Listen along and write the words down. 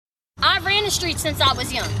the streets since I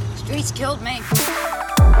was young. Streets killed me.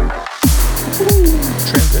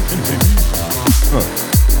 Transition, baby.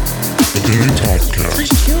 The Daily Podcast.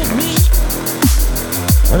 Streets killed me.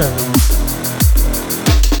 Whatever.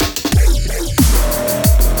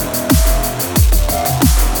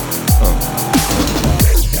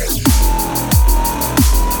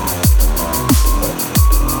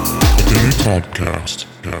 The Daily Podcast.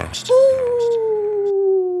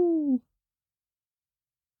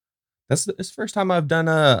 It's the first time I've done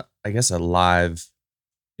a live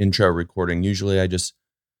intro recording. Usually I just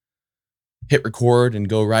hit record and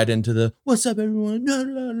go right into the "What's up, everyone?" La,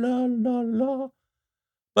 la, la, la, la.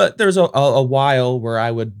 But there's a while where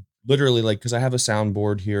I would literally, like, because I have a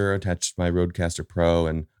soundboard here attached to my Rodecaster Pro,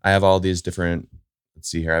 and I have all these different. Let's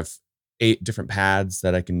see here. I have 8 different pads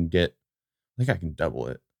that I can get. I think I can double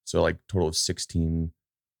it, so like total of 16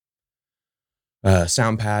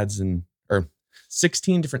 sound pads or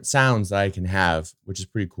 16 different sounds that I can have, which is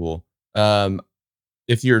pretty cool.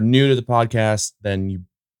 If you're new to the podcast, then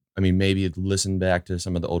maybe listen back to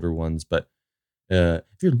some of the older ones, but if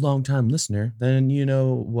you're a long-time listener, then you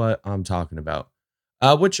know what I'm talking about.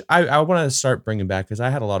 Which I want to start bringing back because I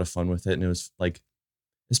had a lot of fun with it, and it was like,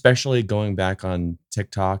 especially going back on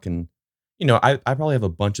TikTok, and I probably have a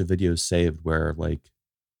bunch of videos saved where like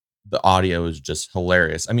the audio is just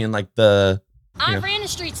hilarious. I mean, like I ran the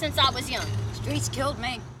streets since I was young. Streets killed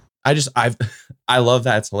me. I love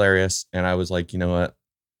that. It's hilarious. And I was like, you know what?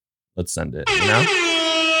 Let's send it,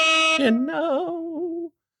 I don't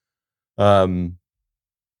know.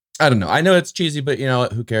 I know it's cheesy, but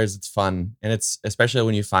who cares? It's fun. And it's especially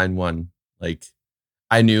when you find one. Like,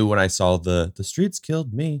 I knew when I saw the streets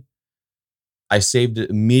killed me, I saved it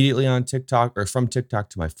immediately on TikTok or from TikTok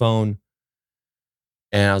to my phone.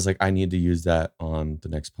 And I was like, I need to use that on the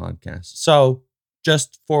next podcast. So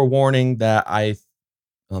just forewarning that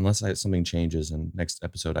unless something changes in next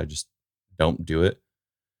episode, I just don't do it.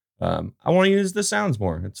 I want to use the sounds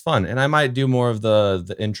more. It's fun. And I might do more of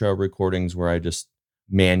the intro recordings where I just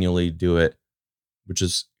manually do it, which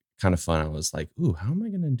is kind of fun. I was like, ooh, how am I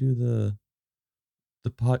going to do the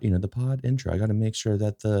pod intro? I got to make sure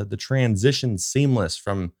that the transition's seamless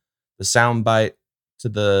from the soundbite to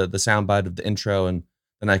the soundbite of the intro, and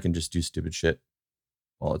then I can just do stupid shit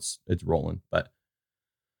while it's rolling. But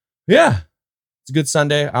yeah, it's a good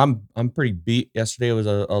Sunday. I'm pretty beat. Yesterday was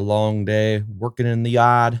a long day working in the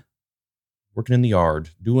yard,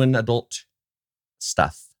 doing adult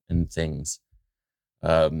stuff and things.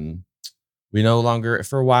 We no longer,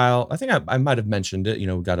 for a while, I think I might have mentioned it, we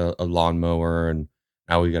got a lawnmower, and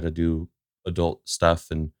now we got to do adult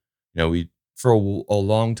stuff. And, we, for a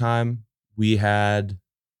long time, we had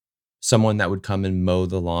someone that would come and mow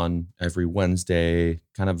the lawn every Wednesday,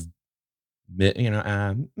 kind of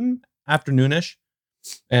afternoonish.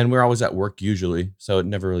 And we're always at work usually, so it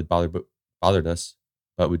never really bothered us.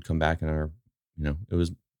 But we'd come back and it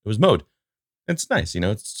was mowed. It's nice,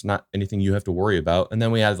 it's not anything you have to worry about. And then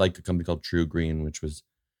we had like a company called True Green, which was,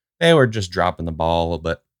 they were just dropping the ball,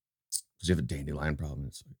 but because you have a dandelion problem,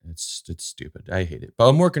 it's stupid. I hate it, but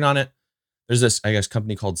I'm working on it. There's this, I guess,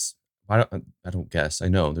 company called, I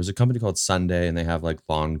know there's a company called Sunday, and they have like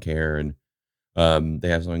lawn care, and they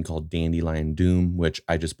have something called Dandelion Doom, which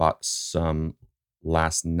I just bought some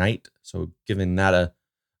last night. So giving that a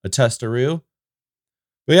testaroo.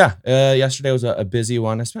 But yeah, yesterday was a busy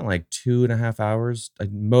one. I spent like 2.5 hours. I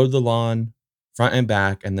mowed the lawn front and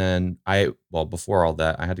back. And then before all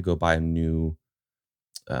that, I had to go buy a new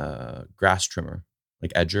grass trimmer,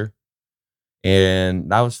 like edger.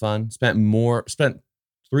 And that was fun. Spent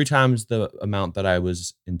 3 times the amount that I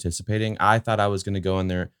was anticipating. I thought I was going to go in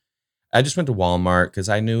there. I just went to Walmart because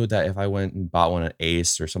I knew that if I went and bought one at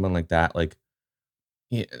Ace or something like that, like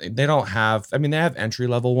they don't have, they have entry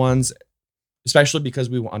level ones, especially because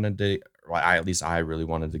we wanted to, I really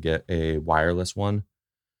wanted to get a wireless one.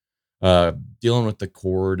 Dealing with the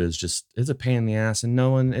cord it's a pain in the ass, and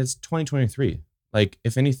it's 2023. Like,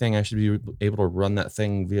 if anything, I should be able to run that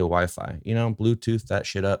thing via Wi-Fi, Bluetooth that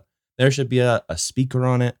shit up. There should be a speaker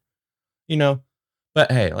on it,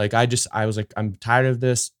 but hey, like, I was like, I'm tired of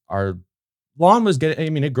this. Our lawn was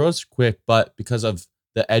getting, it grows quick, but because of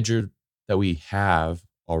the edger that we have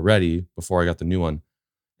already before I got the new one,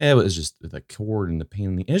 it was just the cord and it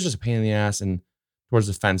was just a pain in the ass. And towards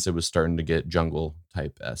the fence, it was starting to get jungle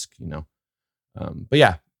type-esque, but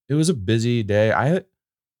yeah, it was a busy day. I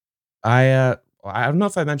don't know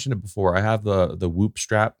if I mentioned it before. I have the Whoop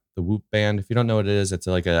strap, the Whoop band. If you don't know what it is, it's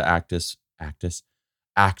like a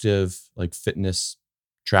active like fitness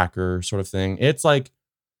tracker sort of thing. It's like,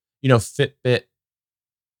 Fitbit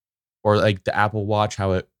or like the Apple Watch,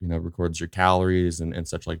 how it, records your calories and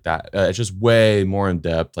such like that. It's just way more in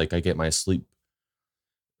depth. Like I get my sleep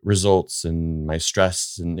results and my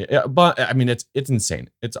stress but I mean, it's insane.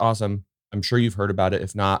 It's awesome. I'm sure you've heard about it.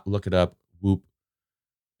 If not, look it up. Whoop.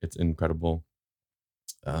 It's incredible.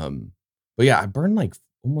 But yeah, I burned like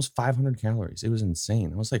almost 500 calories. It was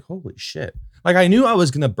insane. I was like, holy shit. Like I knew I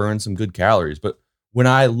was going to burn some good calories, but when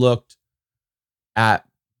I looked at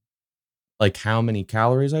like how many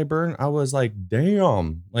calories I burn, I was like,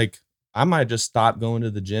 damn, like I might just stop going to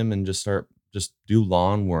the gym and just do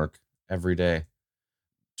lawn work every day.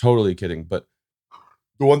 Totally kidding. But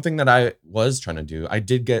the one thing that I was trying to do, I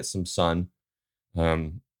did get some sun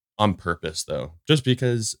on purpose though, just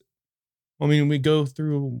because I mean, we go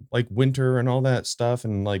through like winter and all that stuff,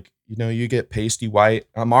 and like, you get pasty white.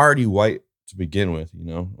 I'm already white to begin with,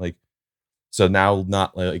 like, so now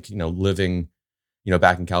not like, living,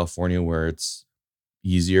 back in California where it's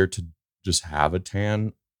easier to just have a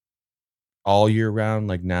tan all year round.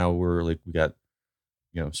 Like now we're like, we got,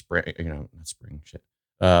 spring, not spring shit,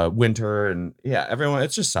 winter, and yeah, everyone, it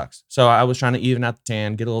just sucks. So I was trying to even out the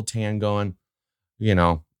tan, get a little tan going,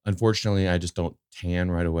 unfortunately I just don't tan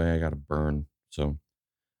right away. I got to burn. So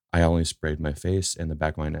I only sprayed my face and the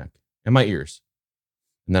back of my neck and my ears.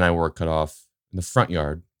 And then I wore a cutoff in the front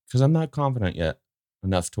yard because I'm not confident yet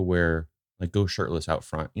enough to go shirtless out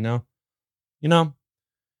front, you know,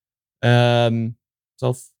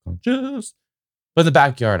 self-conscious. But in the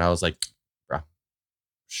backyard, I was like, bro,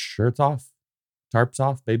 shirts off, tarps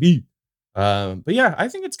off, baby. But yeah, I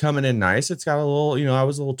think it's coming in nice. It's got a little, I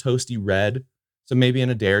was a little toasty red. So maybe in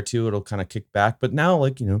a day or two, it'll kind of kick back. But now,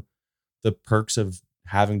 like, the perks of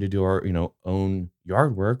having to do our, own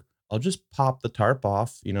yard work, I'll just pop the tarp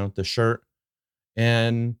off, the shirt,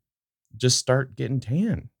 and just start getting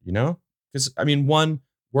tan, because I mean, one,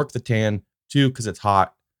 work the tan, two, because it's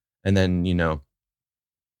hot. And then, you're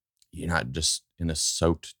not just in a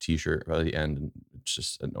soaked t-shirt by the end, and it's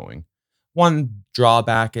just annoying. One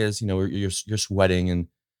drawback is, you're sweating,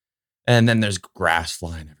 and then there's grass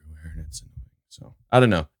flying everywhere, and it's annoying. So I don't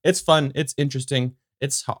know. It's fun. It's interesting.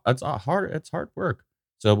 It's hard. It's hard work.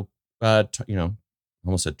 So,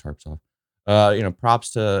 almost said tarps off.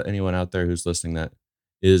 Props to anyone out there who's listening that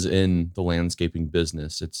is in the landscaping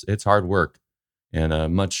business. It's hard work,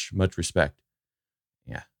 and much respect.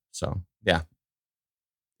 Yeah. So yeah,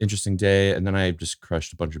 interesting day. And then I just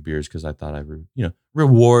crushed a bunch of beers because I thought I would,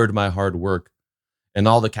 reward my hard work, and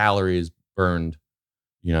all the calories burned,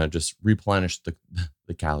 just replenish the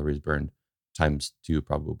calories burned times 2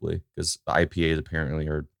 probably, because the IPAs apparently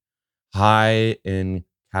are high in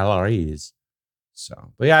calories.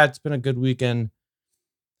 So, but yeah, it's been a good weekend.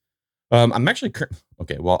 I'm actually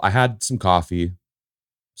okay. Well, I had some coffee,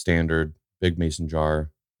 standard, big mason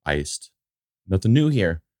jar, iced, nothing new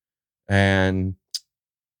here, and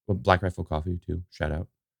Black Rifle coffee too. Shout out.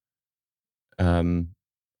 Um,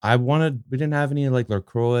 we didn't have any like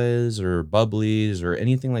LaCroix or bubblies or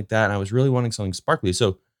anything like that, and I was really wanting something sparkly,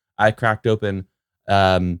 so I cracked open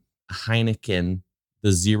Heineken, the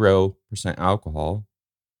 0% alcohol.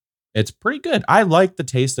 It's pretty good. I like the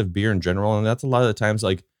taste of beer in general, and that's a lot of the times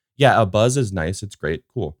like, yeah, a buzz is nice, it's great,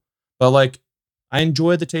 cool. But like I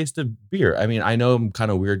enjoy the taste of beer. I mean, I know I'm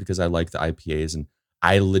kind of weird because I like the IPAs, and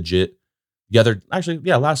I legit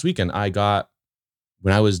last weekend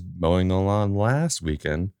when I was mowing the lawn last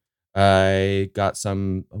weekend, I got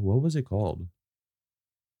some, what was it called?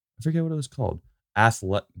 I forget what it was called.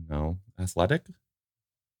 Athletic?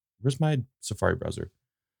 Where's my Safari browser?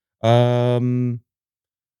 Non-alcoholic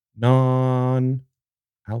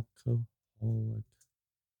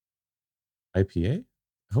IPA.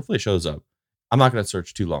 Hopefully it shows up. I'm not going to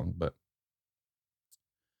search too long, but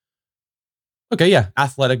okay, yeah,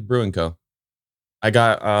 Athletic Brewing Co. I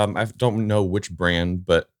got I don't know which brand,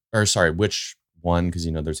 which one, because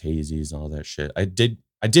there's hazies and all that shit. I did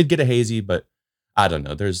get a hazy, but I don't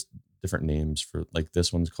know. There's different names for, like,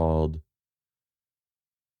 this one's called,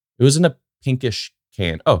 it was in a pinkish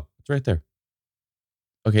can. Oh, it's right there.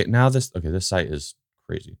 Okay, this site is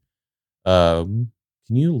crazy. Can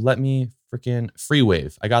you let me freaking Free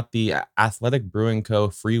Wave? I got the Athletic Brewing Co.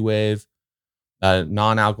 Free Wave,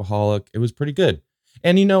 non-alcoholic. It was pretty good.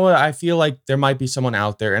 And you know what? I feel like there might be someone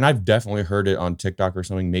out there, and I've definitely heard it on TikTok or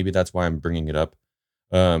something. Maybe that's why I'm bringing it up.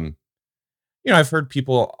 I've heard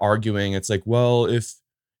people arguing. It's like, well, if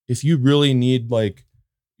you really need, like,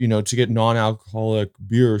 to get non-alcoholic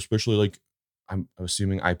beer, especially like, I'm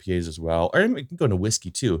assuming IPAs as well, or we can go into whiskey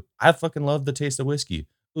too. I fucking love the taste of whiskey.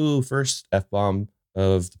 Ooh, first F-bomb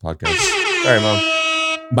of the podcast. Sorry, Mom.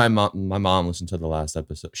 My mom listened to the last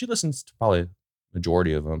episode. She listens to probably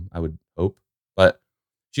majority of them, I would hope. But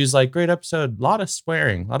She's like, great episode, a lot of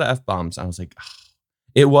swearing, a lot of F-bombs. I was like,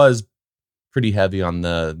 it was pretty heavy on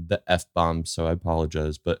the F-bombs, so I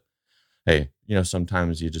apologize. But hey,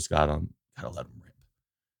 sometimes you just gotta let them rip.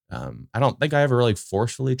 I don't think I ever really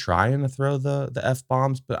forcefully trying to throw the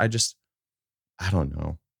F-bombs, but I don't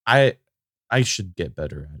know. I should get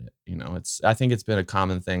better at it. I think it's been a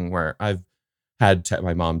common thing where I've had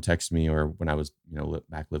my mom text me, or when I was,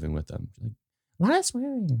 back living with them, like, a lot of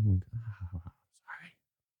swearing. I'm like, oh, sorry,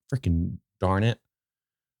 freaking darn it.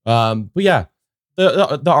 But yeah,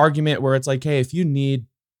 the argument where it's like, hey, if you need,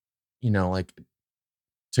 like,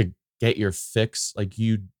 to get your fix, like,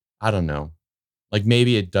 I don't know, like,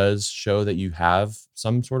 maybe it does show that you have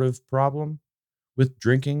some sort of problem with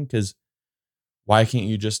drinking, because why can't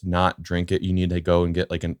you just not drink it? You need to go and get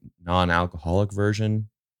like a non-alcoholic version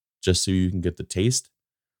just so you can get the taste.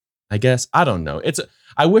 I guess. I don't know.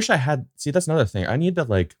 I wish I had, see, that's another thing. I need to,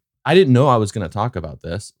 like, I didn't know I was going to talk about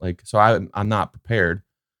this. Like, so I'm not prepared,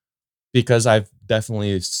 because I've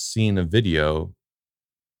definitely seen a video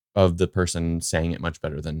of the person saying it much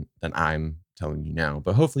better than I'm telling you now.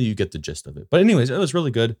 But hopefully you get the gist of it. But anyways, it was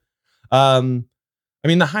really good. I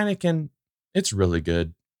mean, the Heineken, it's really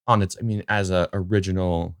good on its, I mean, as a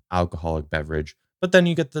original alcoholic beverage. But then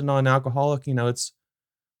you get the non-alcoholic, it's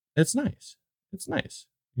nice. It's nice.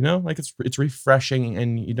 Like, it's refreshing,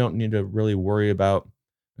 and you don't need to really worry about,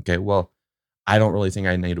 okay, well, I don't really think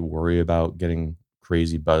I need to worry about getting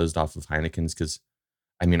crazy buzzed off of Heinekens, because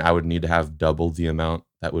I mean, I would need to have double the amount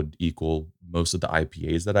that would equal most of the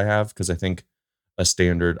IPAs that I have, because I think a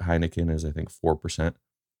standard Heineken is, I think, 4%.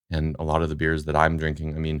 And a lot of the beers that I'm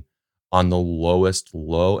drinking, I mean, on the lowest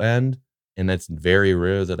low end, and it's very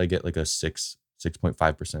rare that I get like a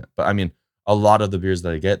 6.5%. But I mean, a lot of the beers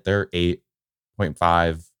that I get, they're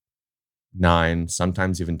 8.5, 9,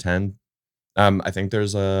 sometimes even 10. I think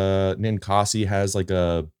there's Ninkasi has like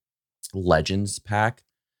a Legends pack.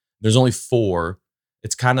 There's only 4.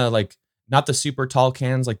 It's kind of like not the super tall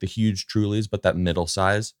cans, like the huge Trulies, but that middle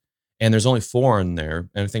size. And there's only 4 in there.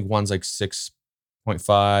 And I think one's like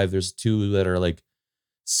 6.5. There's 2 that are like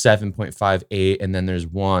 7.58. And then there's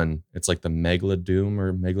one, it's like the Megalodome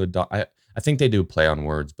or Megalodon. I think they do play on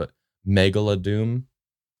words, but Megalodome,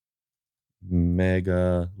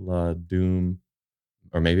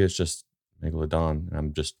 or maybe it's just Megalodon, and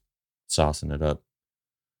I'm just saucing it up.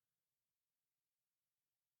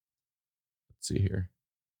 Let's see here.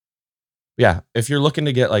 Yeah, if you're looking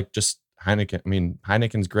to get like just Heineken, I mean,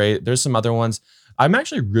 Heineken's great. There's some other ones. I'm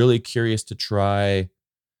actually really curious to try.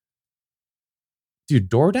 Dude,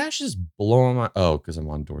 DoorDash is blowing my, oh, because I'm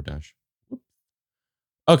on DoorDash.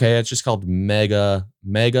 Okay, it's just called Megalodome.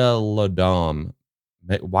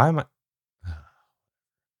 Why am I?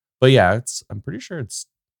 But yeah, I'm pretty sure it's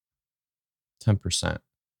 10%.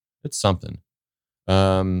 It's something.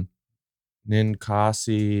 Ninkasi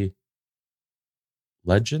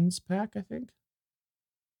Legends pack, I think.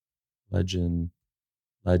 Legend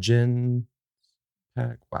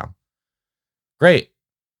pack. Wow. Great.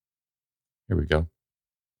 Here we go.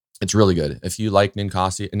 It's really good. If you like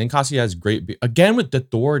Ninkasi, and Ninkasi has great again with the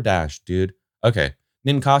DoorDash, dude. Okay.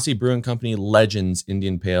 Ninkasi Brewing Company Legends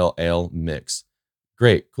Indian Pale Ale Mix.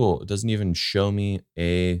 Great, cool. It doesn't even show me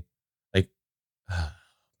a like God.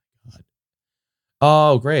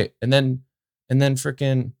 Oh, great. And then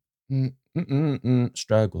freaking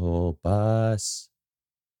struggle bus.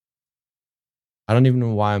 I don't even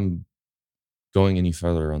know why I'm going any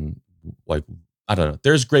further on, like, I don't know.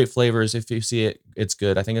 There's great flavors. If you see it, it's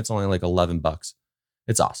good. I think it's only like $11.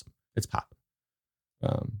 It's awesome. It's popping.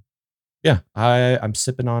 Yeah, I'm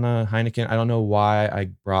sipping on a Heineken. I don't know why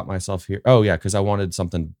I brought myself here. Oh yeah, because I wanted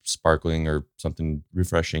something sparkling or something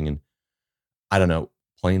refreshing, and I don't know,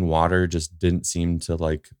 plain water just didn't seem to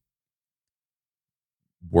like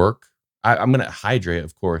work. I'm gonna hydrate,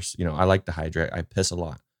 of course. I like to hydrate. I piss a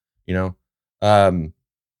lot. You know, um,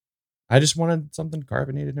 I just wanted something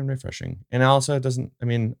carbonated and refreshing, and also it doesn't. I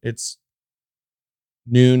mean, it's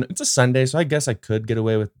noon. It's a Sunday, so I guess I could get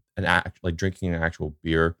away with like drinking an actual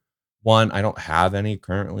beer. One, I don't have any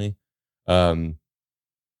currently. Um,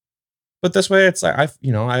 but this way it's like I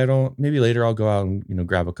don't, maybe later I'll go out and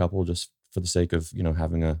grab a couple just for the sake of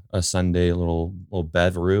having a Sunday little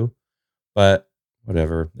beveroo. But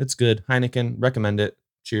whatever. It's good. Heineken, recommend it.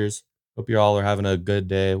 Cheers. Hope you all are having a good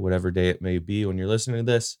day, whatever day it may be when you're listening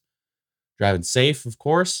to this. Driving safe, of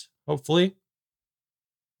course, hopefully.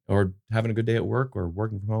 Or having a good day at work or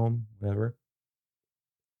working from home, whatever.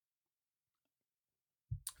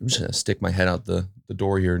 I'm just gonna stick my head out the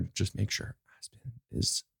door here and just make sure Aspen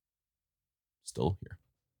is still here.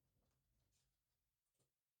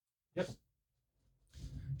 Yep.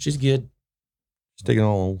 She's good. Just taking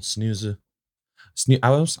a little snooze. I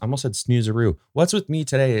almost said snoozeroo. What's with me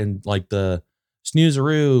today and like the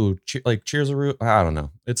snoozeroo, like cheersaroo? I don't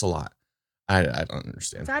know. It's a lot. I don't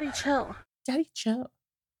understand. Daddy, chill. Daddy, chill.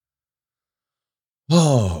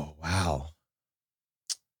 Oh, wow.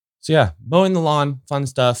 So yeah, mowing the lawn, fun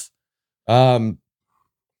stuff. I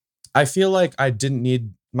feel like I didn't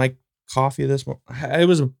need my coffee this morning. It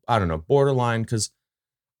was, I don't know, borderline because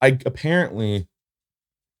apparently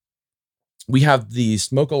we have the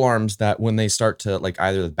smoke alarms that when they start to like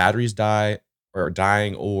either the batteries die or are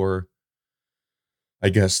dying, or I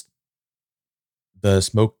guess the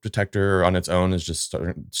smoke detector on its own is just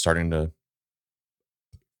starting to,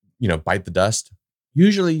 bite the dust.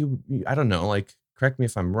 Usually, I don't know, like, correct me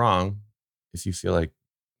if I'm wrong, if you feel like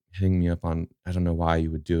hitting me up on, I don't know why you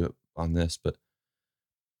would do it on this, but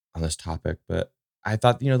on this topic, but I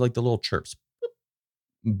thought, like the little chirps,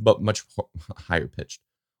 but much higher pitched.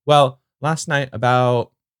 Well, last night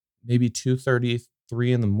about maybe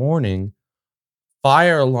 2:33 in the morning,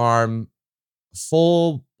 fire alarm,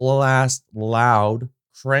 full blast, loud,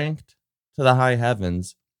 cranked to the high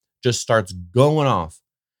heavens, just starts going off.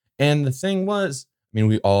 And the thing was,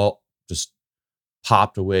 we all just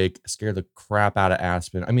popped awake, scared the crap out of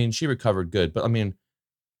Aspen. She recovered good, but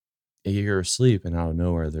you're asleep and out of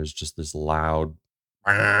nowhere, there's just this loud,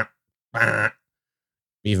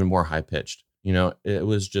 even more high pitched. It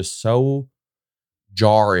was just so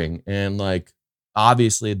jarring. And like,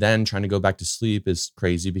 obviously, then trying to go back to sleep is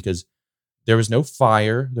crazy because there was no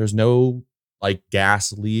fire. There's no like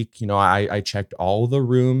gas leak. I checked all the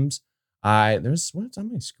rooms. What's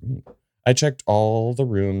on my screen? I checked all the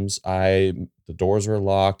rooms. The doors were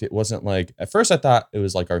locked. It wasn't like, at first I thought it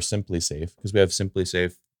was like our Simply Safe because we have Simply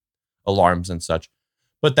Safe alarms and such.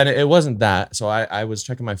 But then it wasn't that. So I was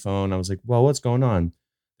checking my phone. I was like, well, what's going on?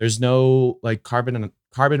 There's no like carbon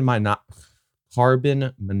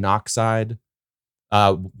monoxide.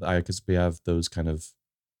 Because we have those kind of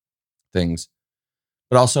things.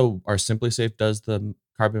 But also our Simply Safe does the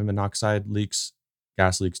carbon monoxide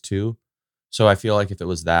gas leaks too. So I feel like if it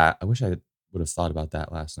was that, I wish I would have thought about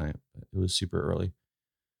that last night, but it was super early.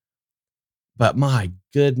 But my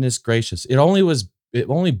goodness gracious, it only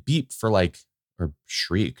beeped for like, or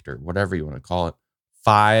shrieked or whatever you want to call it,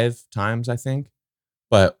 5 times, I think.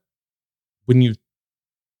 But when you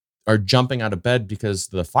are jumping out of bed because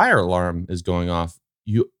the fire alarm is going off,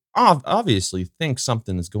 you obviously think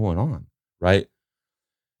something is going on, right?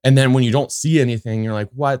 And then when you don't see anything, you're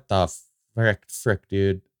like, what the frick,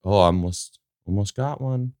 dude? Oh, almost got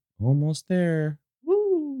one. Almost there.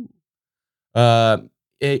 Woo.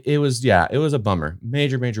 It was a bummer.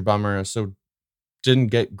 Major bummer. So didn't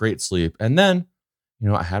get great sleep. And then,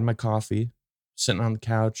 I had my coffee, sitting on the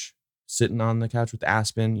couch with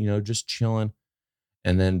Aspen, just chilling.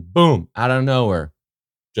 And then boom, out of nowhere,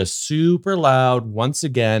 just super loud once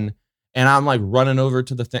again. And I'm like running over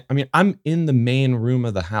to the thing. I'm in the main room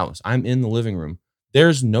of the house. I'm in the living room.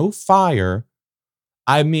 There's no fire.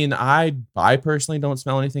 I personally don't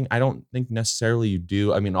smell anything. I don't think necessarily you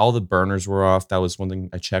do. All the burners were off. That was one thing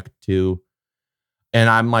I checked too. And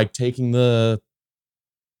I'm like trying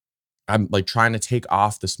to take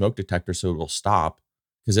off the smoke detector so it'll stop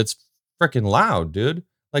because it's freaking loud, dude.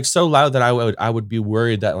 Like so loud that I would be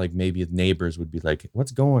worried that like maybe the neighbors would be like,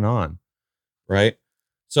 what's going on? Right.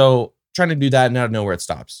 So trying to do that and out of nowhere it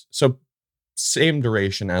stops. So same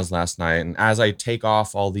duration as last night. And as I take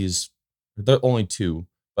off all these, they're only 2,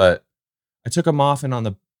 but I took them off and on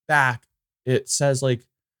the back, it says like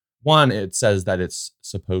it says that it's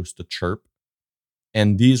supposed to chirp.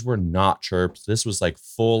 And these were not chirps. This was like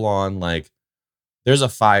full on, like there's a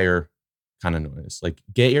fire kind of noise. Like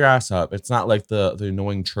get your ass up. It's not like the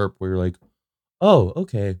annoying chirp where you're like, oh,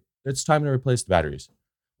 okay, it's time to replace the batteries.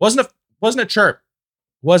 Wasn't a chirp.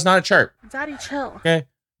 Was not a chirp. Daddy, chill. Okay.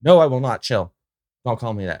 No, I will not chill. Don't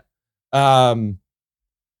call me that.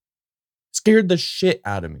 Scared the shit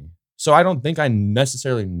out of me. So I don't think I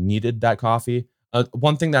necessarily needed that coffee.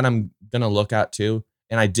 One thing that I'm going to look at too,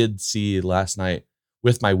 and I did see last night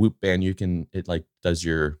with my Whoop band, it like does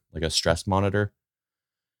your like a stress monitor.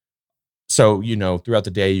 So, throughout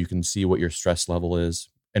the day, you can see what your stress level is.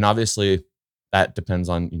 And obviously that depends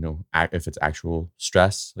on, if it's actual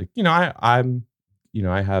stress. Like, I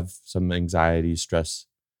have some anxiety, stress,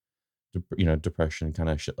 depression, kind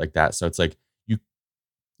of shit like that. So it's like,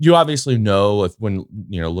 you obviously know if when,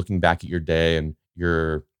 looking back at your day and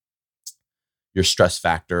your stress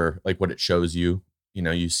factor, like what it shows you,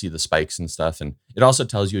 you see the spikes and stuff. And it also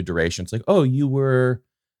tells you a duration. It's like, oh, you were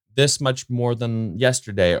this much more than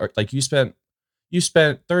yesterday. Or like you spent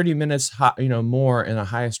 30 minutes, more in a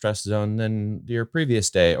high stress zone than your previous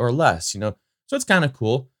day or less, So it's kind of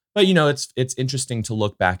cool. But it's interesting to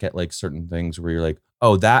look back at like certain things where you're like,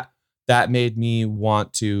 oh, that made me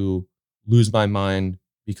want to lose my mind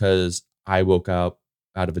because I woke up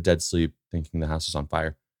out of a dead sleep thinking the house was on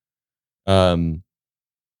fire. Um,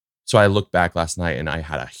 so I looked back last night and I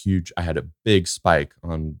had a big spike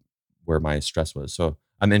on where my stress was. So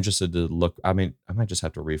I'm interested to look. I mean, I might just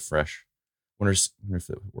have to refresh. Wonder if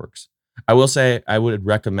it works. I will say I would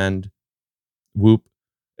recommend Whoop.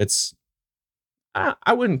 It's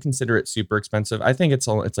I wouldn't consider it super expensive. I think it's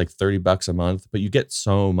like $30 a month, but you get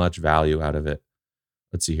so much value out of it.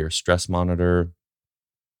 Let's see here. Stress monitor.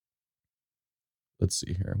 Let's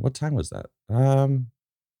see here. What time was that?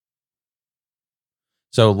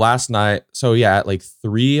 So last night, so yeah, at like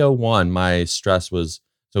 3:01, my stress was,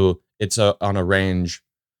 so it's on a range,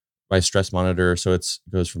 my stress monitor. So it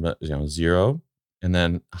goes from 0 and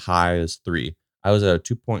then high is 3. I was at a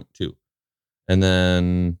 2.2. And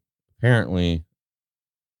then apparently,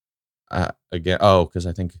 again, oh, because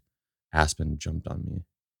I think Aspen jumped on me.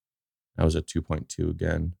 I was at 2.2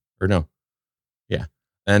 again. Or no. Yeah.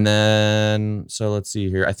 And then, so let's see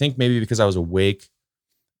here. I think maybe because I was awake,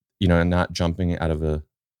 and not jumping out of a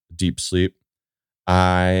deep sleep.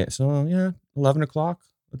 So yeah, 11 o'clock.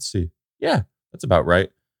 Let's see. Yeah, that's about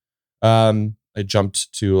right. I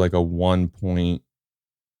jumped to like a 1.2.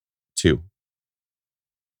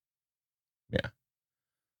 Yeah.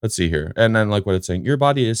 Let's see here. And then like what it's saying, your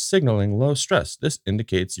body is signaling low stress. This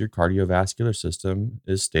indicates your cardiovascular system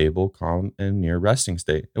is stable, calm, and near resting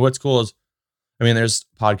state. And what's cool is, I mean, there's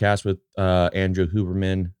podcasts with Andrew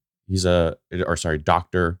Huberman.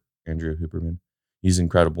 Dr. Andrew Huberman. He's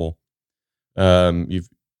incredible.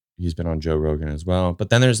 He's been on Joe Rogan as well. But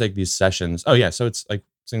then there's like these sessions. Oh yeah, so it's like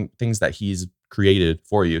things that he's created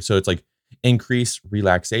for you. So it's like increase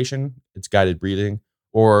relaxation, it's guided breathing,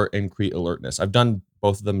 or increase alertness. I've done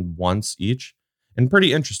both of them once each, and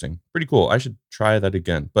pretty interesting, pretty cool. I should try that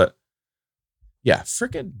again. But yeah,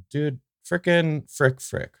 frickin' dude, frickin' frick,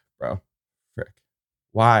 bro, frick.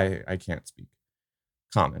 Why I can't speak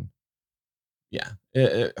common. Yeah,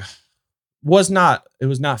 it was not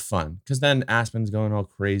fun because then Aspen's going all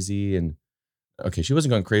crazy and okay, she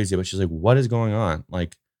wasn't going crazy, but she's like, what is going on?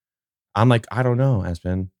 Like, I'm like, I don't know,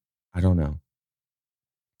 Aspen. I don't know.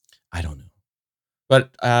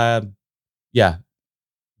 But yeah,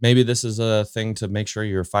 maybe this is a thing to make sure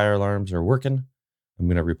your fire alarms are working. I'm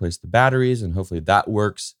gonna replace the batteries and hopefully that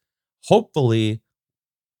works. Hopefully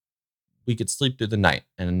we could sleep through the night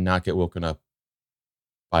and not get woken up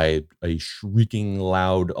by a shrieking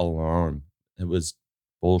loud alarm. It was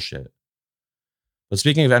bullshit. But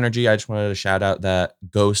speaking of energy, I just wanted to shout out that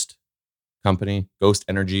Ghost company, Ghost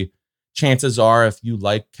Energy. Chances are, if you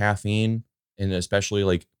like caffeine, and especially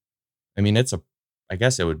like, I mean, I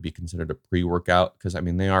guess it would be considered a pre-workout because I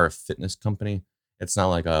mean, they are a fitness company. It's not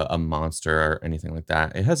like a monster or anything like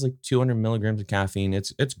that. It has like 200 milligrams of caffeine.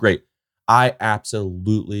 It's great. I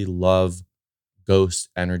absolutely love Ghost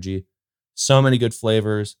Energy. So many good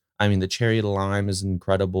flavors. I mean, the cherry lime is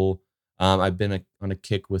incredible. I've been on a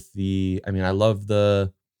kick with I love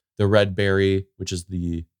the red berry, which is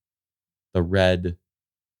the red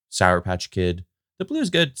Sour Patch Kid. The blue is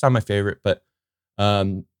good. It's not my favorite, but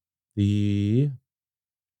the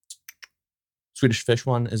Swedish Fish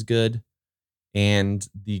one is good. And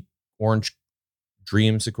the orange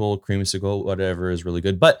dreamsicle, creamsicle, whatever is really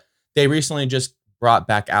good. But they recently just brought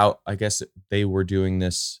back out, I guess they were doing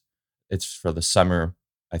this. It's for the summer,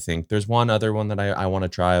 I think. There's one other one that I want to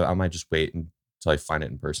try. I might just wait until I find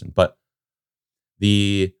it in person. But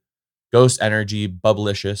the Ghost Energy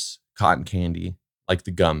Bubblicious Cotton Candy, like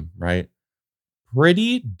the gum, right?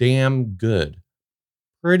 Pretty damn good.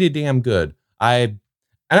 Pretty damn good.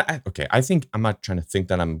 Okay, I think I'm not trying to think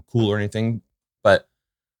that I'm cool or anything, but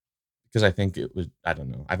because I think it was, I don't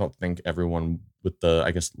know. I don't think everyone with the,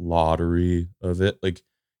 I guess, lottery of it, like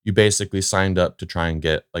you basically signed up to try and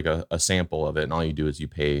get like a sample of it, and all you do is you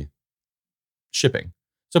pay shipping.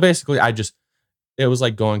 So basically, it was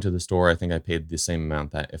like going to the store. I think I paid the same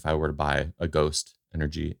amount that if I were to buy a Ghost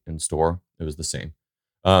Energy in store, it was the same.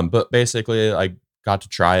 But basically, I got to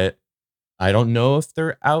try it. I don't know if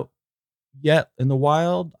they're out yet in the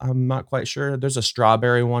wild. I'm not quite sure. There's a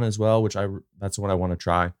strawberry one as well, that's what I want to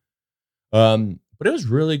try. But it was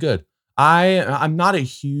really good. I'm not a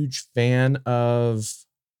huge fan of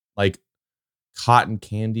like cotton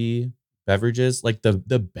candy beverages, like the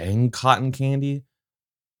Bang cotton candy.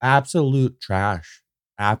 Absolute trash.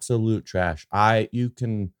 Absolute trash. You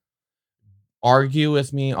can argue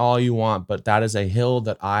with me all you want, but that is a hill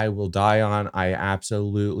that I will die on. I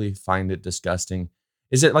absolutely find it disgusting.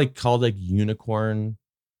 Is it like called like unicorn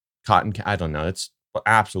cotton? I don't know. It's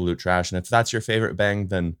absolute trash. And if that's your favorite bang,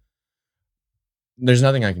 then there's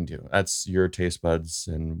nothing I can do. That's your taste buds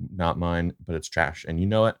and not mine, but it's trash. And you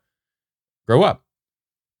know it. Grow up.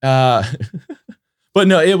 Uh, but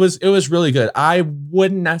no, it was really good. I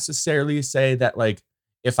wouldn't necessarily say that like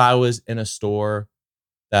if I was in a store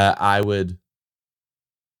that I would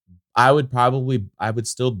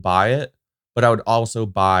still buy it, but I would also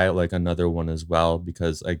buy like another one as well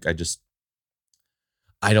because like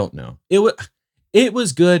I don't know. It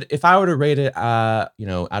was good. If I were to rate it out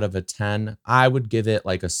of a 10, I would give it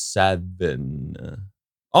like a 7.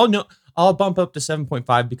 Oh no, I'll bump up to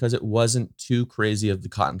 7.5 because it wasn't too crazy of the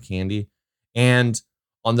cotton candy. And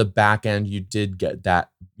on the back end, you did get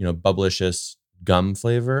that, bubblicious gum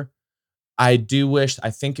flavor. I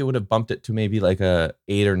think it would have bumped it to maybe like a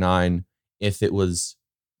 8 or 9 if it was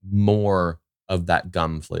more of that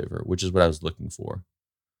gum flavor, which is what I was looking for.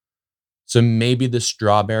 So maybe the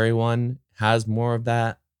strawberry one has more of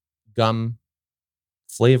that gum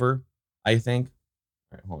flavor, I think.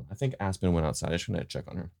 All right, hold on. I think Aspen went outside. I just want to check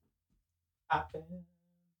on her. Aspen.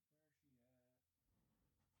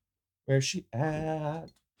 Where's she at?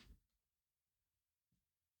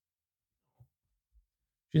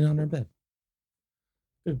 She's on her bed.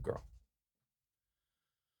 Good girl.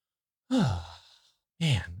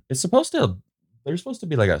 Man, there's supposed to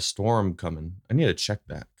be like a storm coming. I need to check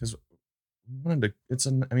that because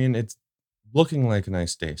it's looking like a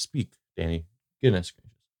nice day. Speak, Danny. Goodness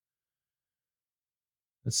gracious.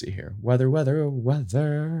 Let's see here. Weather. What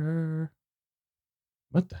the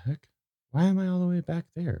heck? Why am I all the way back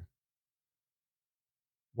there?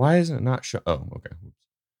 Why isn't it not show? Oh, okay.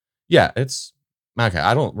 Yeah, it's okay.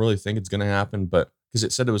 I don't really think it's gonna happen, but because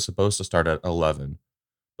it said it was supposed to start at 11,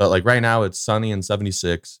 but like right now it's sunny and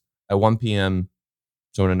 76. At 1 p.m.,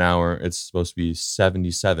 so in an hour, it's supposed to be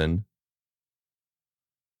 77.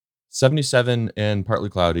 77 and partly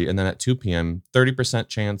cloudy, and then at 2 p.m., 30%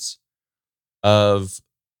 chance of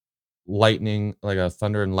lightning, like a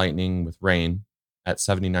thunder and lightning with rain at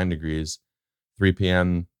 79 degrees. 3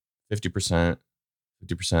 p.m., 50%,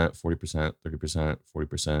 50%, 40%, 30%,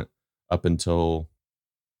 40%, up until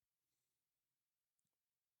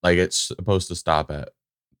like it's supposed to stop at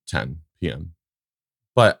 10 p.m.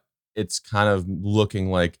 But it's kind of looking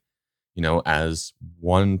like, as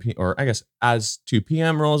 1 p or I guess as 2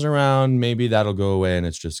 p.m. rolls around, maybe that'll go away and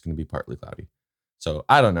it's just going to be partly cloudy. So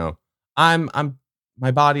I don't know.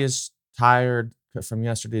 My body is tired from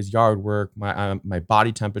yesterday's yard work. My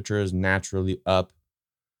body temperature is naturally up.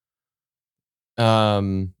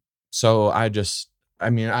 So I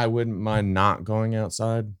wouldn't mind not going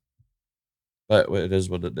outside, but it is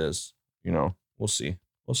what it is. We'll see.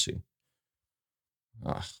 We'll see.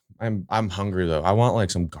 Ugh, I'm hungry though. I want like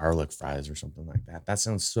some garlic fries or something like that. That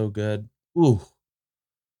sounds so good. Ooh,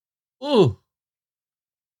 ooh,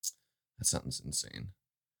 that sounds insane.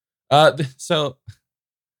 So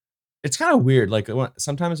it's kind of weird. Like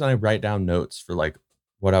sometimes when I write down notes for like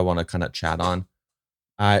what I want to kind of chat on,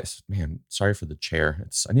 man, sorry for the chair.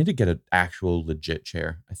 I need to get an actual legit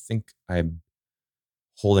chair. I think I'm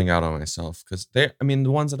holding out on myself because the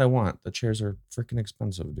ones that I want, the chairs are freaking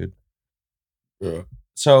expensive, dude. Yeah.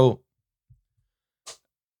 So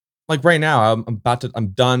like right now, I'm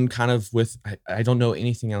done kind of with, I don't know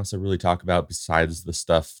anything else to really talk about besides the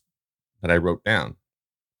stuff that I wrote down.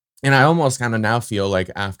 And I almost kind of now feel like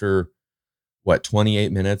after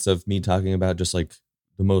 28 minutes of me talking about just like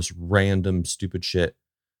the most random stupid shit,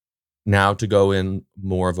 now to go in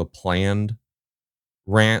more of a planned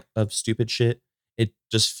rant of stupid shit, it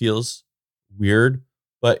just feels weird.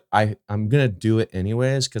 But I'm gonna do it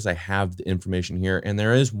anyways because I have the information here, and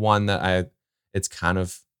there is one that it's kind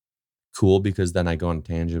of cool because then I go on a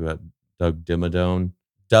tangent about Doug Dimmadome,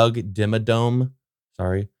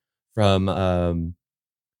 sorry, from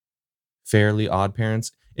Fairly Odd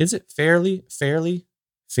Parents. Is it fairly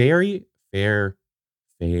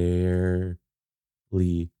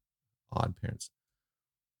Odd Parents?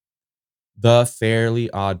 The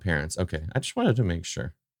Fairly Odd Parents. Okay, I just wanted to make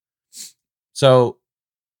sure. So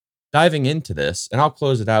diving into this, and I'll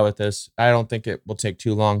close it out with this. I don't think it will take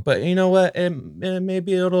too long, but you know what?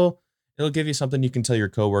 Maybe it'll give you something you can tell your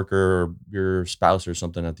coworker or your spouse or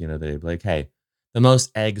something at the end of the day. Like, hey, the most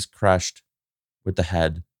eggs crushed with the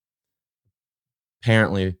head,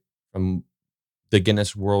 apparently from the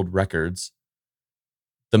Guinness World Records,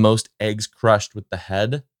 the most eggs crushed with the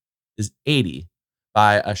head is 80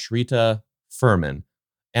 by Ashrita Furman.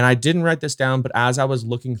 And I didn't write this down, but as I was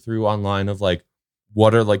looking through online of like,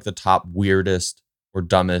 what are like the top weirdest or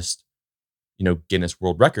dumbest, Guinness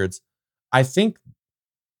World Records, I think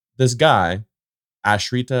this guy,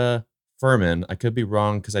 Ashrita Furman, I could be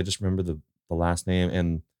wrong because I just remember the the last name,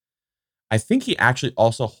 and I think he actually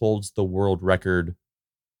also holds the world record.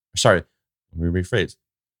 Sorry, let me rephrase.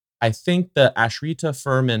 I think the Ashrita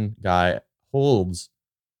Furman guy holds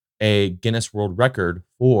a Guinness World Record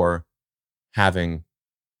for having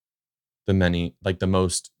the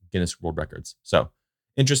most Guinness World Records. So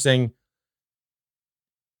interesting.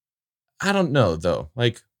 I don't know though.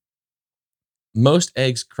 Like most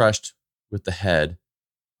eggs crushed with the head.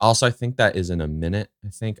 Also, I think that is in a minute. I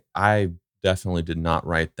think I definitely did not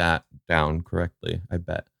write that down correctly. I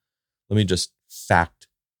bet. Let me just fact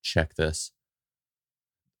check this.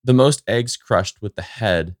 The most eggs crushed with the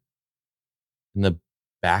head in the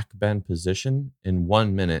back bend position in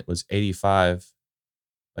 1 minute was 85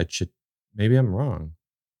 by maybe I'm wrong.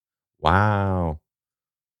 Wow.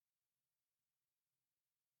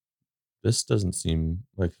 This doesn't seem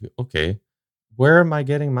like okay. Where am I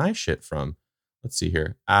getting my shit from? Let's see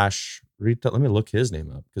here. Ash Rita. Let me look his name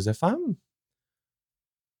up. Because if I'm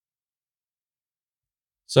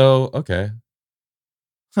okay.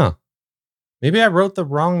 Huh. Maybe I wrote the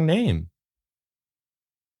wrong name.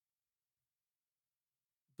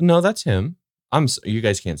 No, that's him. You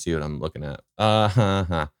guys can't see what I'm looking at.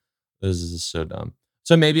 This is so dumb.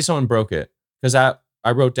 So maybe someone broke it because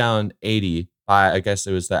I wrote down 80 by I guess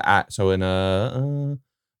it was so in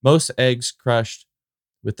most eggs crushed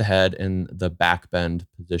with the head in the back bend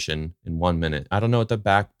position in 1 minute. I don't know what the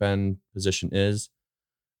back bend position is.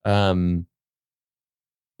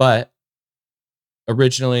 But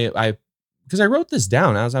originally because I wrote this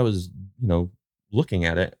down as I was, looking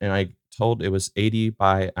at it, and I told it was 80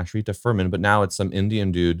 by Ashrita Furman, but now it's some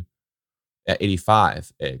Indian dude at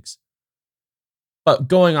 85 eggs. But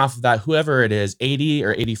going off of that, whoever it is, 80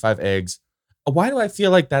 or 85 eggs, why do I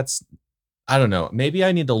feel like that's, I don't know. Maybe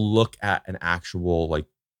I need to look at an actual like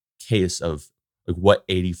case of like what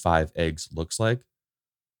 85 eggs looks like.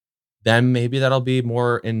 Then maybe that'll be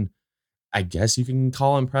more I guess you can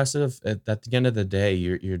call impressive. At the end of the day,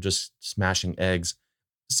 you're just smashing eggs.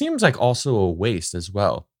 Seems like also a waste as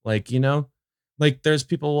well. Like, like there's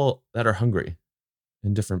people that are hungry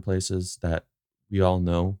in different places that we all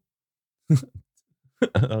know.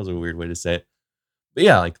 That was a weird way to say it. But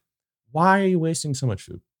yeah, like, why are you wasting so much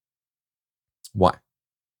food? Why?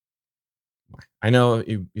 I know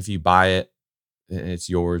if you buy it, it's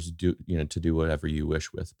yours to do whatever you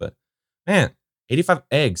wish with. But man, 85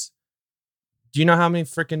 eggs. Do you know how many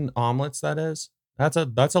freaking omelets that is? That's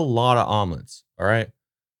a lot of omelets. All right.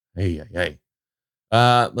 Hey.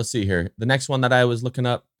 Let's see here. The next one that I was looking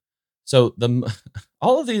up. So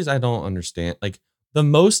all of these I don't understand. Like the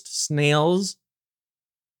most snails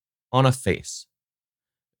on a face.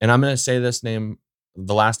 And I'm gonna say this name,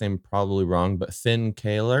 the last name probably wrong, but Finn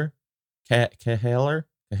Kaler. Kahaler?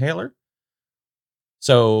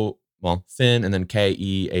 So Finn and then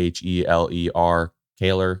Keheler,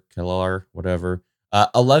 Kaler, whatever.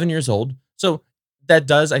 11 years old. So that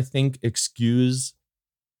does, I think, excuse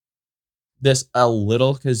this a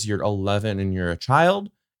little because you're 11 and you're a child.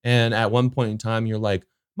 And at one point in time, you're like,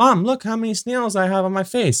 Mom, look how many snails I have on my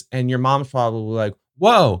face. And your mom's probably like,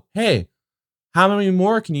 whoa, hey, how many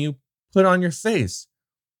more can you put on your face?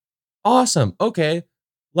 Awesome. Okay.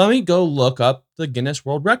 Let me go look up the Guinness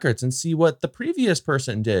World Records and see what the previous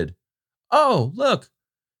person did. Oh, look,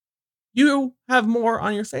 you have more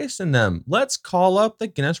on your face than them. Let's call up the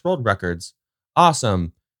Guinness World Records.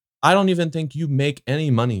 Awesome. I don't even think you make any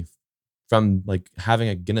money from like having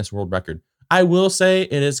a Guinness World Record. I will say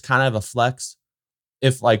it is kind of a flex.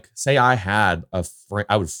 If like, say I had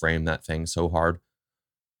I would frame that thing so hard.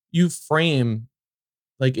 You frame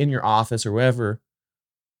like in your office or wherever,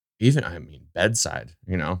 even, bedside,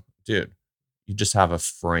 dude, you just have a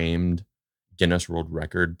framed Guinness World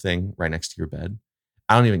Record thing right next to your bed.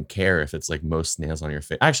 I don't even care if it's like most snails on your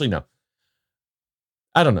face. Actually, no.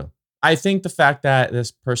 I don't know. I think the fact that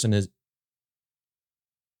this person is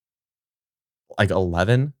like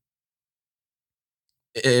 11,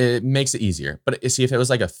 it makes it easier. But see, if it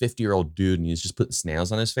was like a 50-year-old dude and he's just putting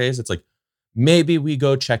snails on his face, it's like, maybe we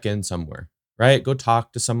go check in somewhere, right? Go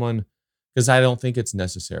talk to someone because I don't think it's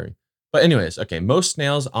necessary. But anyways, okay, most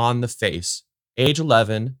snails on the face, age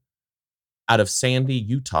 11, out of Sandy,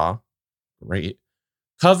 Utah, right?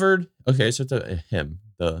 Covered, okay, so it's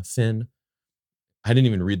the Finn. I didn't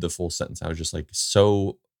even read the full sentence. I was just like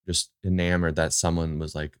so just enamored that someone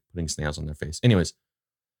was like putting snails on their face. Anyways,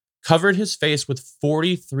 covered his face with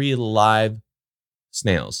 43 live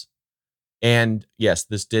snails. And yes,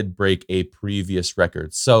 this did break a previous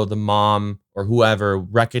record. So the mom or whoever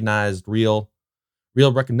recognized real. Yeah,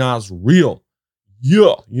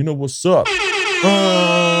 you know what's up.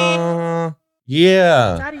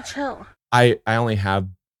 Yeah. Daddy, chill. I only have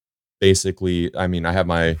basically, I mean, I have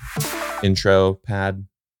my intro pad,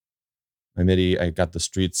 my MIDI. I got the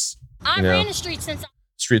streets. I ran the streets since.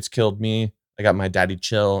 Streets killed me. I got my daddy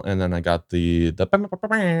chill, and then I got the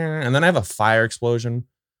and then I have a fire explosion.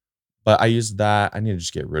 But I used that. I need to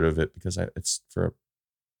just get rid of it because it's for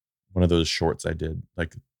one of those shorts I did.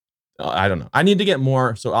 Like, I don't know. I need to get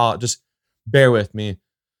more, so I'll just bear with me.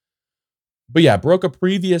 But yeah, broke a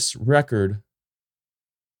previous record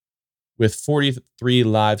with 43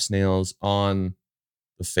 live snails on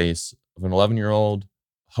the face of an 11-year-old.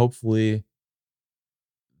 Hopefully,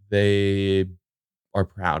 they are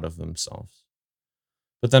proud of themselves.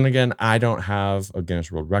 But then again, I don't have a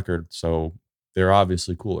Guinness World Record, so they're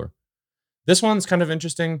obviously cooler. This one's kind of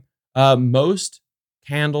interesting. Most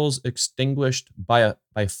candles extinguished by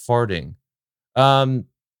farting. I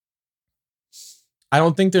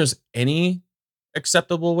don't think there's any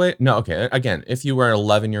acceptable way. No, okay. Again, if you were an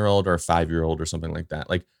 11-year-old or a 5-year-old or something like that,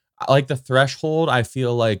 like the threshold, I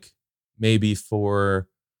feel like maybe for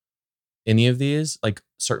any of these, like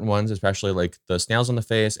certain ones, especially like the snails on the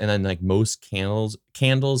face, and then like most candles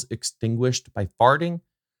extinguished by farting.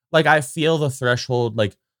 Like I feel the threshold,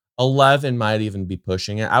 like 11 might even be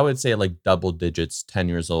pushing it. I would say like double digits, 10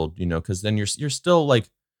 years old, because then you're still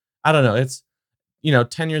like, I don't know. It's,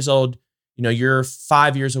 10 years old, you're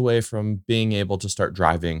 5 years away from being able to start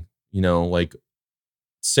driving, like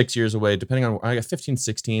 6 years away, depending on, I got 15,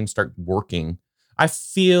 16, start working. I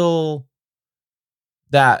feel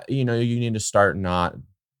that, you need to start not,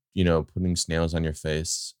 putting snails on your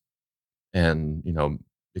face and,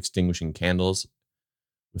 extinguishing candles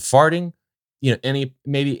with farting,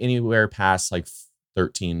 maybe anywhere past like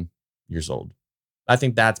 13 years old. I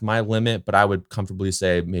think that's my limit, but I would comfortably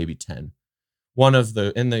say maybe 10. I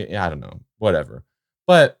don't know, whatever.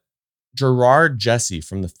 But Gerard Jesse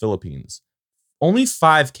from the Philippines, only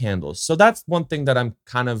 5 candles. So that's one thing that I'm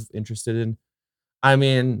kind of interested in. I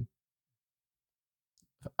mean,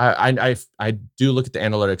 I do look at the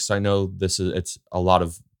analytics. I know it's a lot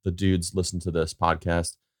of the dudes listen to this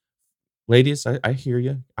podcast. Ladies, I hear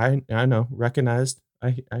you. I know, recognized.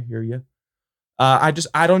 I hear you. I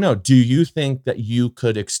don't know. Do you think that you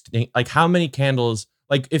could extinct, like how many candles,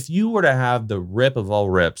 like if you were to have the rip of all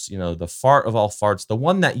rips, the fart of all farts, the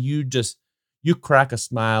one that you crack a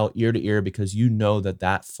smile ear to ear because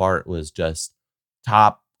that fart was just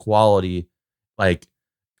top quality, like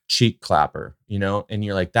cheek clapper, and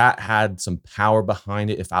you're like, that had some power behind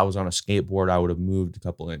it. If I was on a skateboard, I would have moved a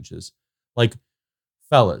couple inches. Like,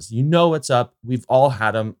 fellas, what's up. We've all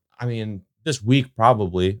had them. I mean, this week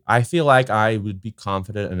probably. I feel like I would be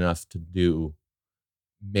confident enough to do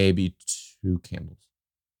maybe 2 candles.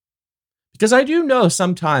 Because I do know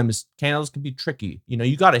sometimes candles can be tricky.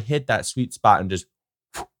 You got to hit that sweet spot and just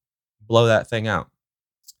blow that thing out.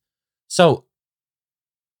 So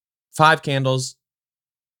 5 candles.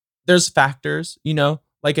 There's factors,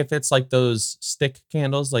 like if it's like those stick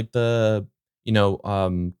candles, like the,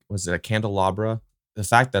 was it a candelabra? The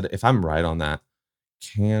fact that if I'm right on that,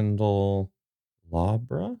 candelabra.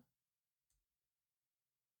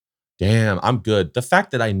 Damn, I'm good. The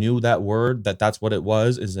fact that I knew that word, that's what it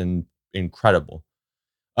was, is incredible.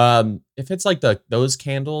 If it's like those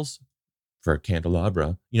candles for a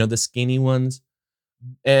candelabra, the skinny ones,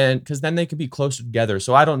 and because then they could be closer together.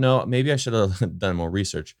 So I don't know. Maybe I should have done more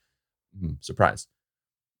research. Surprise.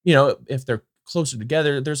 If they're closer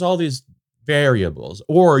together, there's all these variables.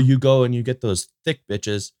 Or you go and you get those thick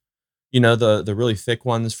bitches, the really thick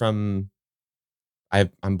ones from,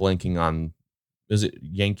 I'm blanking on, is it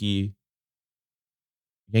Yankee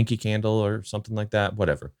Candle or something like that?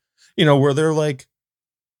 Whatever. Where they're like,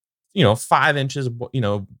 5 inches,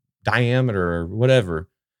 diameter or whatever.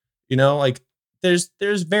 Like there's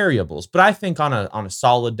variables, but I think on a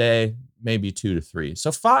solid day, maybe 2 to 3.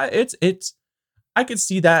 So 5, it's I could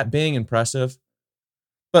see that being impressive.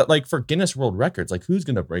 But like for Guinness World Records, like who's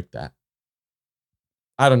gonna break that?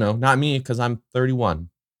 I don't know. Not me, because I'm 31.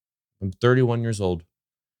 I'm 31 years old.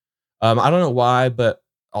 I don't know why, but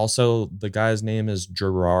also the guy's name is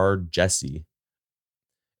Gerard Jesse.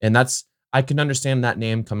 And I can understand that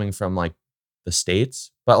name coming from like the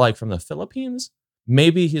States, but like from the Philippines,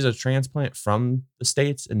 maybe he's a transplant from the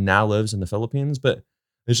States and now lives in the Philippines, but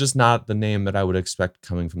it's just not the name that I would expect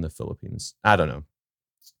coming from the Philippines. I don't know.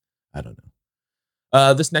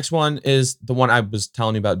 This next one is the one I was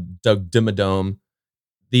telling you about, Dimmadome.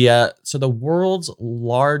 The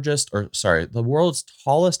world's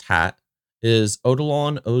tallest hat is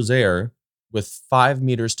Odilon Ozair with 5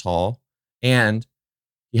 meters tall, and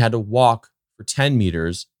he had to walk for 10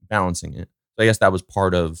 meters balancing it. So I guess that was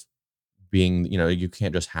part of being, you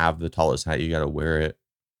can't just have the tallest hat, you got to wear it,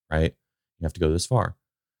 right? You have to go this far.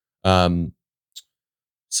 So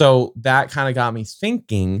that kind of got me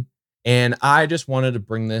thinking, and I just wanted to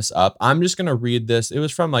bring this up. I'm just going to read this. It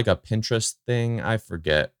was from like a Pinterest thing. I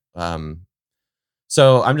forget.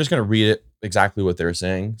 So I'm just going to read it exactly what they're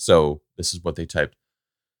saying. So this is what they typed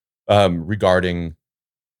regarding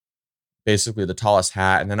basically the tallest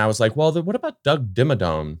hat. And then I was like, well, what about Doug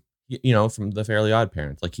Dimmadome? From the Fairly Odd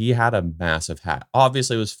Parents. Like, he had a massive hat.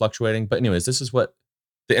 Obviously, it was fluctuating. But anyways, this is what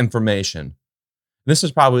the information. This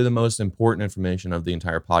is probably the most important information of the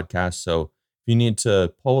entire podcast. So if you need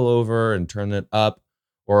to pull over and turn it up,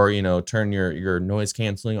 or turn your noise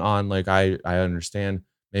canceling on, like I understand,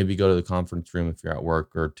 maybe go to the conference room if you're at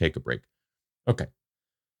work, or take a break. Okay.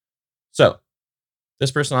 So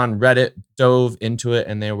this person on Reddit dove into it,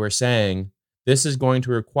 and they were saying this is going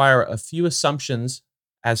to require a few assumptions.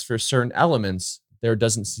 As for certain elements, there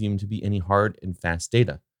doesn't seem to be any hard and fast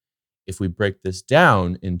data. If we break this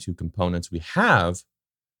down into components, we have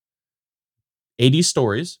 80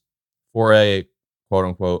 stories for a quote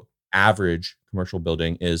unquote average commercial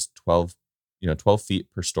building is 12 feet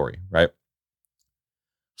per story, right?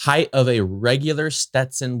 Height of a regular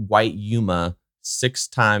Stetson white Yuma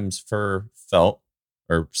 6x fur felt,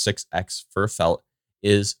 or 6x fur felt,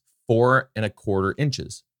 is 4.25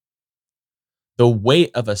 inches. The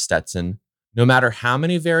weight of a Stetson, no matter how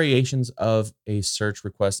many variations of a search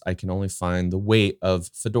request I can only find, the weight of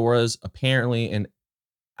fedoras apparently in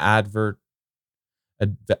adventure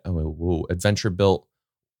built.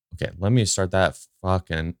 Okay, let me start that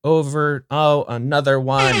fucking over. Oh, another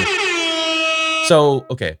one. So,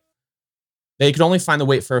 okay. They could only find the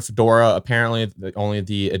weight for a fedora. Apparently, only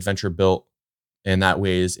the adventure built, and that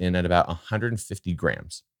weighs in at about 150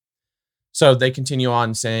 grams. So they continue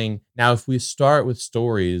on saying, now if we start with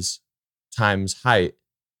stories times height,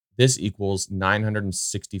 this equals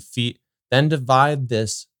 960 feet. Then divide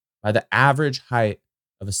this by the average height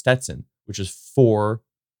of a Stetson, which is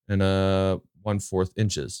 4.25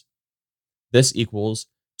 inches. This equals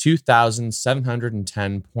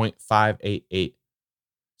 2,710.588.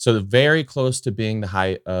 So very close to being the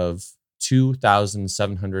height of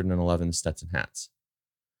 2,711 Stetson hats.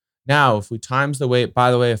 Now, if we times the weight,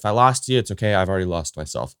 by the way, if I lost you, it's okay. I've already lost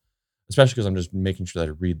myself, especially because I'm just making sure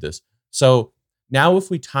that I read this. So now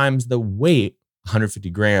if we times the weight,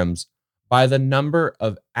 150 grams, by the number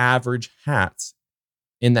of average hats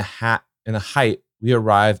in the height, we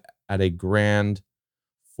arrive at a grand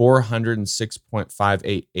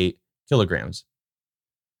 406.588 kilograms.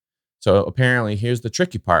 So apparently, here's the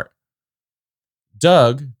tricky part.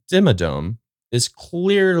 Doug Dimmadome is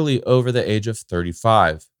clearly over the age of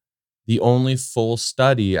 35. The only full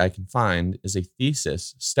study I can find is a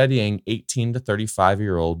thesis studying 18 to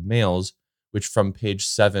 35-year-old males, which from page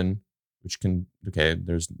 7, there's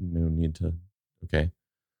no need to,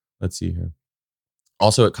 let's see here.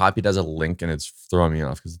 Also, it copied as a link, and it's throwing me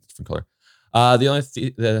off because it's a different color.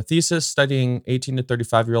 The thesis studying 18 to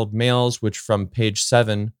 35-year-old males, which from page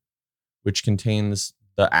 7, which contains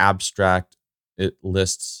the abstract, it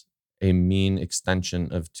lists a mean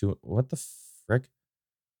extension of what the frick?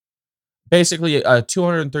 Basically,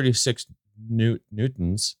 236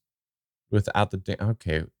 newtons without the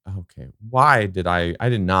okay. Why did I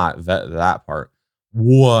did not vet that part?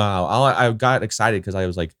 Wow, I got excited because I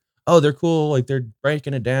was like, oh, they're cool, like they're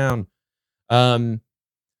breaking it down. Let's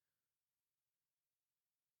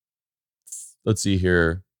see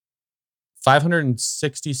here.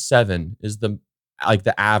 567 is the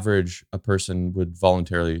average a person would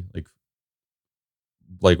voluntarily like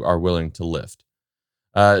are willing to lift.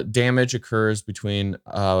 Damage occurs between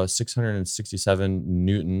 667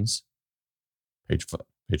 newtons, page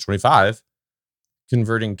 25.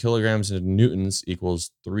 Converting kilograms into newtons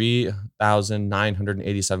equals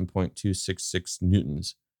 3,987.266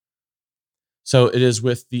 newtons. So it is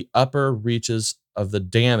with the upper reaches of the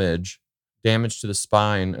damage to the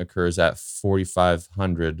spine occurs at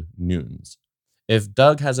 4,500 newtons. If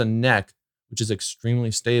Doug has a neck, which is extremely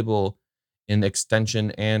stable in extension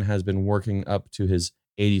and has been working up to his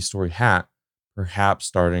 80-story hat, perhaps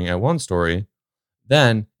starting at 1 story,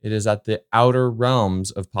 then it is at the outer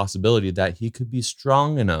realms of possibility that he could be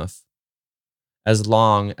strong enough as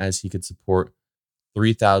long as he could support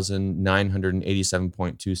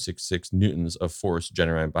 3,987.266 newtons of force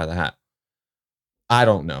generated by the hat. I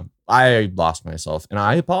don't know. I lost myself, and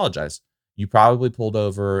I apologize. You probably pulled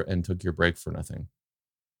over and took your break for nothing.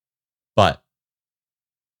 But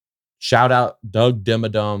shout out Doug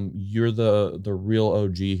Dimmadome. You're the real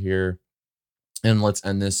OG here. And let's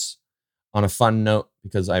end this on a fun note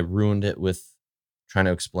because I ruined it with trying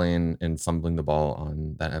to explain and fumbling the ball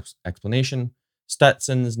on that explanation.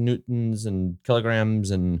 Stetsons, newtons, and kilograms,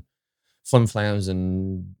 and flim flams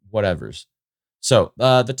and whatevers. So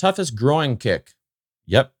the toughest groin kick.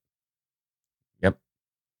 Yep.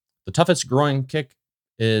 The toughest groin kick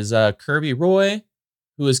is Kirby Roy,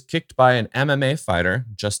 who was kicked by an MMA fighter,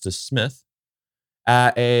 Justice Smith,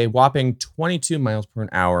 at a whopping 22 miles per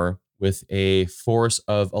hour with a force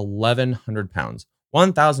of 1,100 pounds.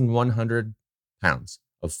 1,100 pounds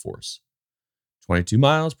of force. 22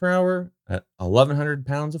 miles per hour at 1,100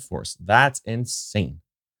 pounds of force. That's insane.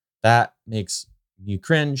 That makes me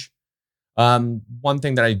cringe. One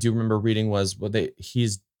thing that I do remember reading was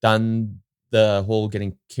he's done the whole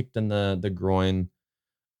getting kicked in the groin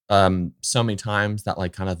so many times that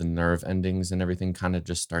like kind of the nerve endings and everything kind of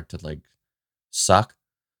just start to like suck.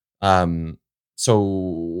 So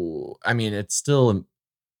I mean, it's still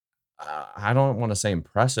I don't want to say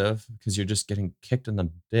impressive because you're just getting kicked in the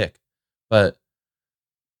dick, but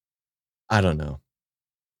I don't know.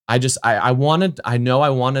 I wanted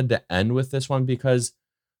to end with this one because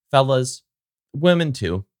fellas, women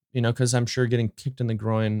too, because I'm sure getting kicked in the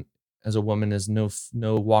groin as a woman is no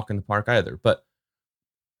walk in the park either. But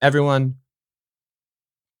everyone,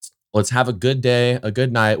 let's have a good day, a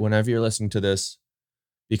good night whenever you're listening to this,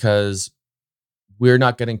 because we're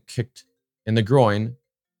not getting kicked in the groin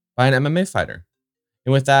by an MMA fighter.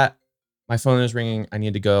 And with that, my phone is ringing. I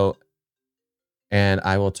need to go, and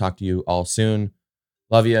I will talk to you all soon.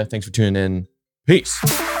 Love you. Thanks for tuning in. Peace. The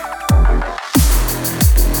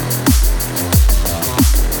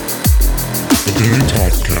Daily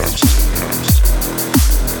Podcast.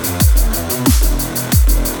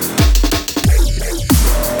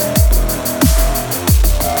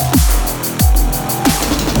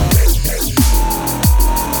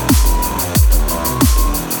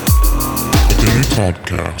 The Daily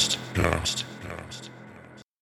Podcast.